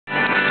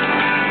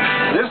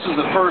is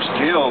the first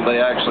guild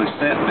they actually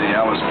sent me.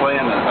 I was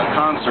playing a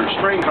concert,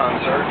 string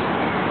concert,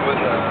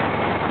 with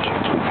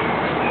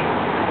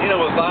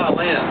with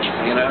violins.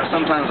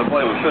 Sometimes I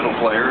play with fiddle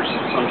players,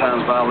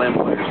 sometimes violin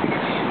players.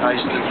 I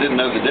didn't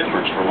know the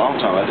difference for a long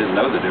time. I didn't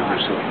know the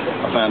difference. So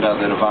I found out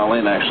that a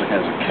violin actually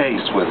has a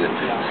case with it.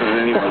 So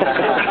anyway.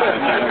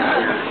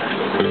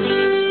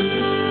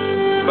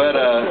 But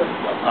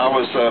I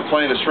was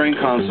playing a string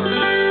concert,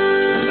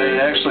 and they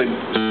actually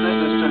sent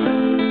this to me.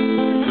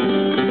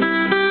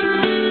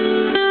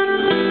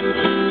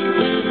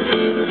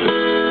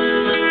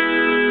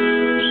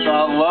 So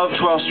I love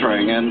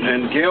 12-string,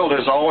 and Guild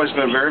has always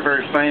been very,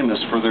 very famous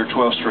for their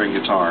 12-string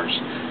guitars.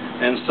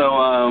 And so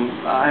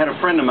I had a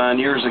friend of mine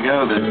years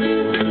ago that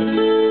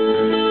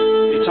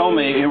he told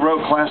me he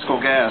wrote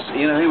Classical Gas.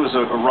 He was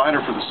a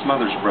writer for the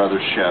Smothers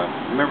Brothers show.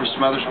 Remember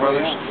Smothers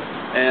Brothers?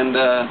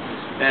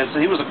 And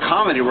so he was a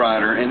comedy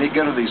writer, and he'd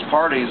go to these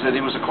parties, and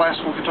he was a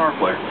classical guitar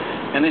player.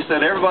 And he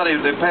said everybody,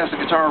 they'd pass the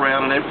guitar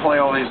around, and they'd play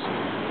all these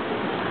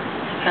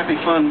happy,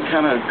 fun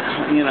kind of,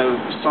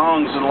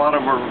 songs, and a lot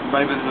of them were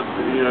maybe,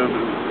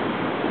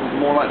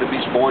 more like the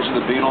Beach Boys or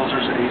the Beatles.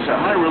 He said,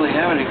 I didn't really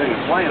have anything to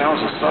play, and I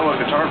was a solo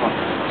guitar player.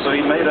 So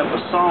he made up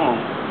a song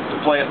to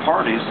play at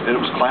parties, and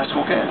it was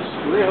Classical Gas.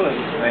 Really?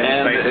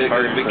 And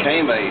it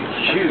became a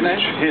huge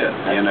hit,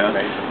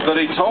 But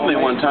he told me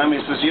one time, he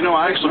says,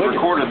 I actually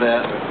recorded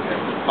that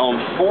on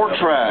 4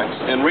 tracks,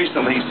 and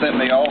recently he sent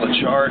me all the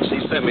charts.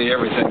 He sent me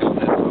everything on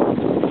that.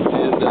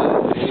 And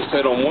he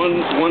said on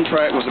one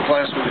track was a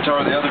classical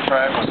guitar, the other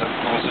track was a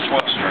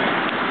 12-string.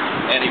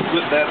 And he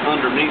put that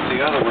underneath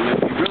the other one.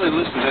 If you really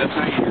listen to it,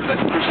 you hear that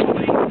crystal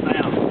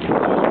sound.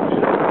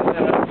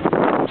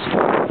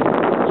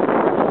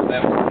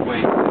 That was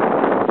weight.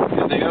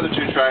 And the other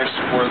 2 tracks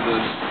were the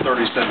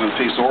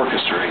 37-piece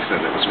orchestra. He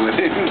said it was with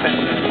him.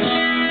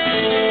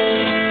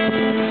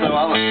 So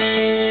I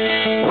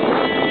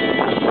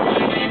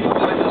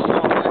played this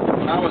song back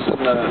when I was in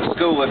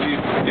school. If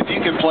you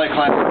can play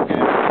classical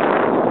gas,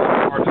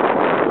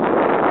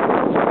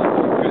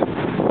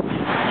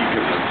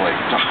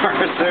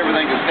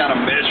 everything is kind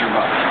of measured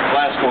by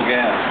classical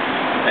gas.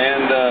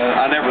 And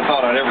I never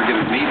thought I'd ever get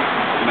to meet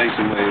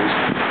Mason Waves.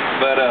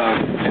 But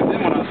and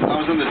then when I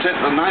was in the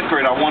 9th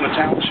grade, I won a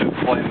talent show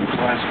playing the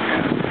classical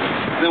gas.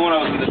 Then when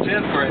I was in the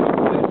 10th grade, I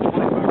played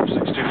 25 or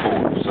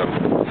 64. So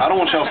I don't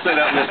want y'all to sit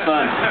out in the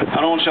sun. I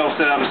don't want y'all to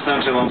sit out in the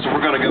sun too long. So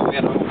we're going to go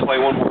in. I'm going to play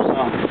one more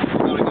song.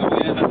 We're going to go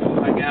in and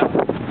we'll hang out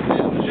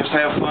and just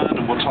have fun,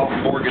 and we'll talk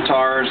more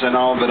guitars and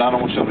all. But I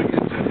don't want y'all to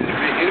get to it.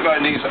 If anybody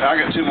needs, I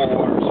got 2 more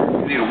waters.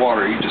 Need a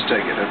water, you just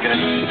take it, okay?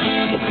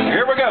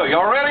 Here we go.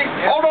 Y'all ready?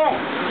 Hold on.